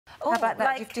How about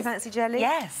that? Do you fancy jelly?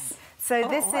 Yes. So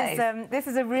this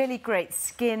is a really great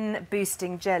skin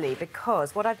boosting jelly,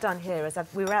 because what I've done here is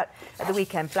we were out at the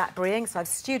weekend blackberrying, so I've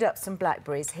stewed up some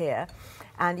blackberries here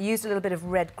and used a little bit of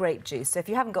red grape juice. So if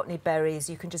you haven't got any berries,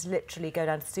 you can just literally go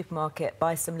down to the supermarket,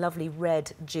 buy some lovely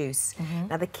red juice.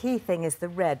 Now the key thing is the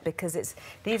red, because it's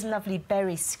these lovely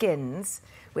berry skins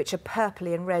which are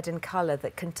purpley and red in colour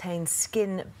that contain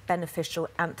skin beneficial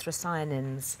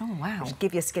anthocyanins. Oh, wow. Which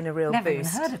give your skin a real Never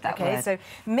boost. even heard of that Okay, word. so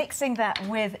mixing that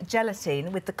with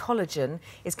gelatin, with the collagen,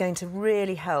 is going to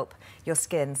really help your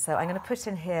skin. So I'm going to put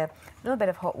in here a little bit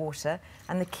of hot water,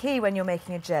 and the key when you're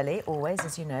making a jelly, always,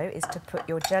 as you know, is to put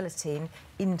your gelatin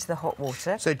into the hot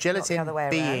water. So gelatin not the other way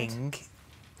being around.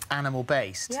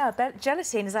 animal-based? Yeah,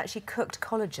 gelatin is actually cooked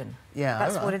collagen. Yeah,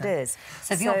 that's all right, what it is.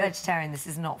 So if you're a vegetarian, this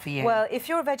is not for you. Well, if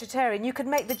you're a vegetarian, you could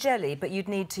make the jelly, but you'd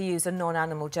need to use a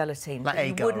non-animal gelatin. Like But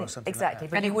you agar or wouldn't, something like exactly,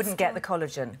 that. but you wouldn't get the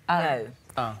collagen. No.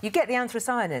 Oh. You get the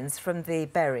anthocyanins from the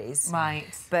berries. Right.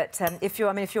 But if you're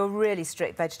a really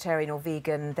strict vegetarian or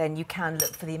vegan, then you can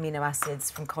look for the amino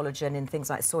acids from collagen in things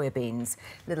like soya beans.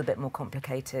 A little bit more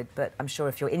complicated, but I'm sure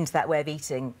if you're into that way of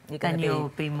eating, you're going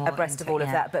to be more abreast of all of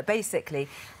that. But basically,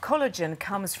 collagen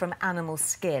comes from animal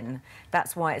skin.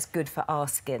 That's why it's good for our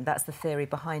skin. That's the theory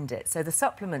behind it. So the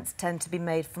supplements tend to be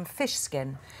made from fish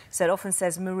skin. So it often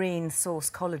says marine source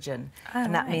collagen,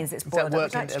 and that means it's boiled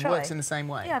up. It works in the same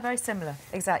way? Yeah, very similar.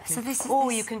 Exactly. So this is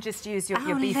or you can just use your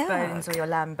beef bones or your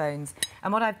lamb bones.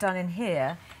 And what I've done in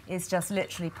here is just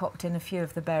literally popped in a few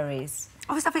of the berries.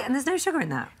 Oh, is that it? And there's no sugar in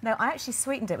that? No, I actually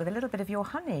sweetened it with a little bit of your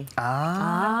honey.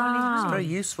 Ah, it's very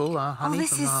useful, honey. Oh,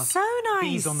 this from is so nice.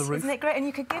 Bees on the roof. Isn't it great? And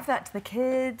you could give that to the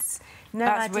kids. No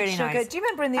That's added really sugar. nice. Do you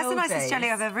remember in the old days? That's the nicest jelly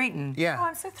I've ever eaten. Yeah. Oh,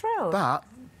 I'm so thrilled. But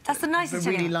that's the nicest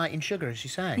they're really jelly. light in sugar, as you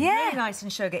say. Yeah. Really nice in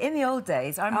sugar. In the old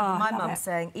days, I remember my mum it.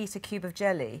 saying, eat a cube of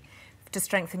jelly to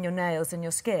strengthen your nails and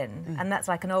your skin. And that's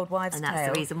like an old wives' tale. And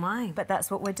that's the reason why. But that's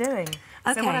what we're doing.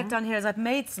 Okay. So what I've done here is I've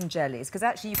made some jellies, because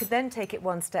actually you could then take it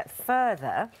one step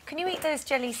further. Can you eat those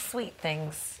jelly sweet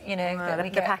things, you know, that the we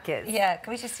get? packets? Yeah,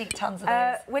 can we just eat tons of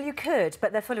those? Well, you could,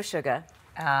 but they're full of sugar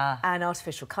and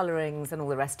artificial colourings and all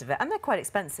the rest of it. And they're quite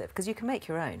expensive, because you can make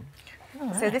your own.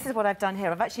 Oh, so this is what I've done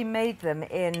here. I've actually made them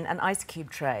in an ice cube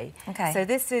tray. Okay. So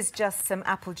this is just some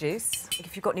apple juice.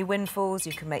 If you've got any windfalls,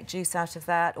 you can make juice out of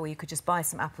that, or you could just buy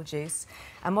some apple juice.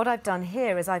 And what I've done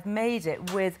here is I've made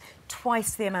it with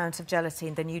twice the amount of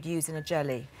gelatin than you'd use in a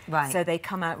jelly. Right. So they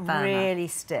come out Fair really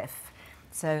stiff.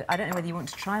 So I don't know whether you want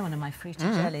to try one of my fruity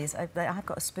jellies. I've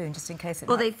got a spoon just in case it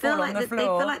Well, might they feel fall like on the they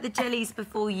floor. feel like the jellies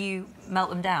before you melt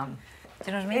them down. Do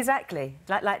you know what I mean? Exactly,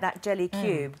 like that jelly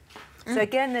cube. So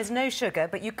again, there's no sugar,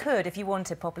 but you could, if you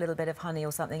wanted, pop a little bit of honey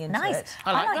or something into Nice. it.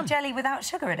 I like them. jelly without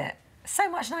sugar in it. So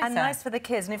much nicer. And nice for the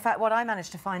kids. And in fact, what I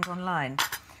managed to find online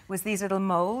was these little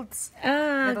moulds,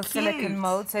 little silicone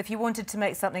moulds. So if you wanted to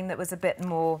make something that was a bit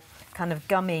more kind of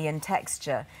gummy in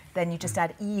texture, then you just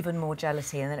add even more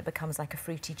gelatin, and then it becomes like a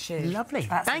fruity chew. Lovely.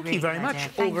 That's a Thank really you very good much. idea.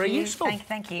 All Thank very you. useful.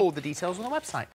 Thank you. All the details on the website.